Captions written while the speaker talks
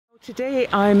Today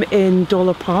I'm in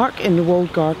Dollar Park in the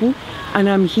walled garden, and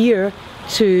I'm here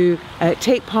to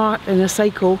take part in a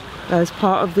cycle as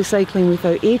part of the Cycling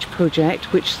Without Age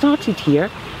project, which started here,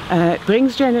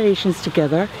 brings generations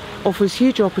together, offers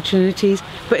huge opportunities,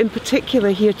 but in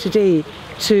particular here today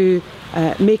to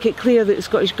make it clear that the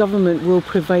Scottish Government will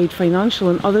provide financial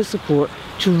and other support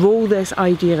to roll this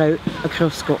idea out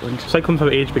across Scotland. Cycling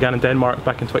Without Age began in Denmark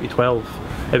back in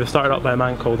 2012. It was started up by a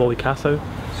man called Ollie Cassow,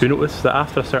 who noticed that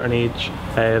after a certain age,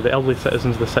 the elderly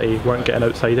citizens of the city weren't getting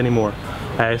outside anymore.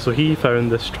 So he found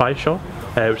this trishaw,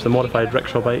 which is a modified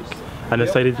rickshaw bike, and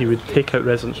decided he would take out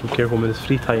residents from care home in his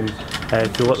free time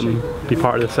to let them be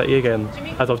part of the city again.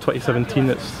 As of 2017,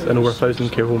 it's in over 1,000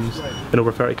 care homes in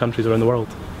over 30 countries around the world.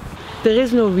 There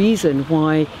is no reason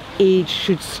why age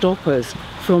should stop us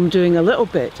from doing a little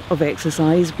bit of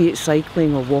exercise, be it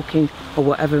cycling or walking or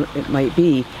whatever it might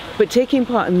be. But taking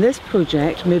part in this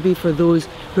project, maybe for those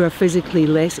who are physically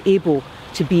less able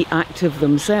to be active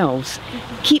themselves,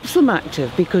 keeps them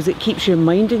active because it keeps your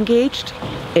mind engaged,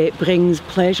 it brings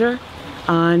pleasure,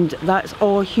 and that's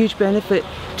all a huge benefit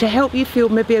to help you feel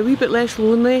maybe a wee bit less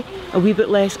lonely, a wee bit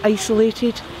less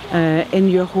isolated in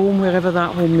your home, wherever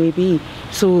that home may be.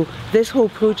 So this whole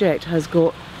project has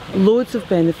got loads of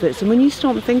benefits, and when you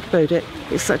stop and think about it,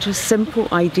 it's such a simple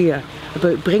idea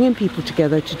about bringing people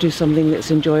together to do something that's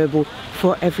enjoyable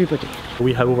for everybody.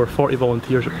 We have over 40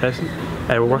 volunteers at present.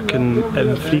 We're working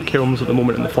in 3 care homes at the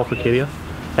moment in the Falkirk area.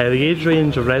 The age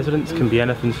range of residents can be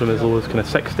anything from as low as kind of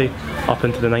 60 up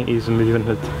into the 90s, and we've even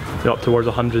had up towards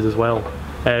 100 as well.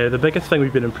 The biggest thing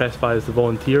we've been impressed by is the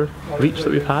volunteer reach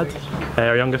that we've had.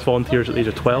 Our youngest volunteer is at the age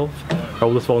of 12, our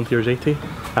oldest volunteer is 80,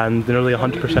 and nearly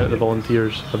 100% of the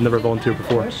volunteers have never volunteered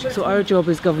before. So our job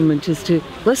as government is to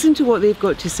listen to what they've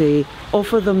got to say,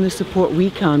 offer them the support we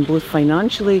can, both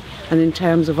financially and in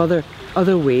terms of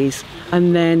other ways,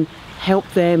 and then help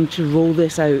them to roll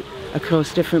this out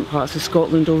across different parts of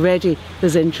Scotland. Already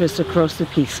there's interest across the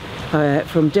piece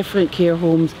from different care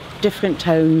homes, different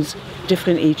towns,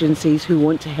 different agencies who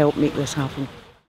want to help make this happen.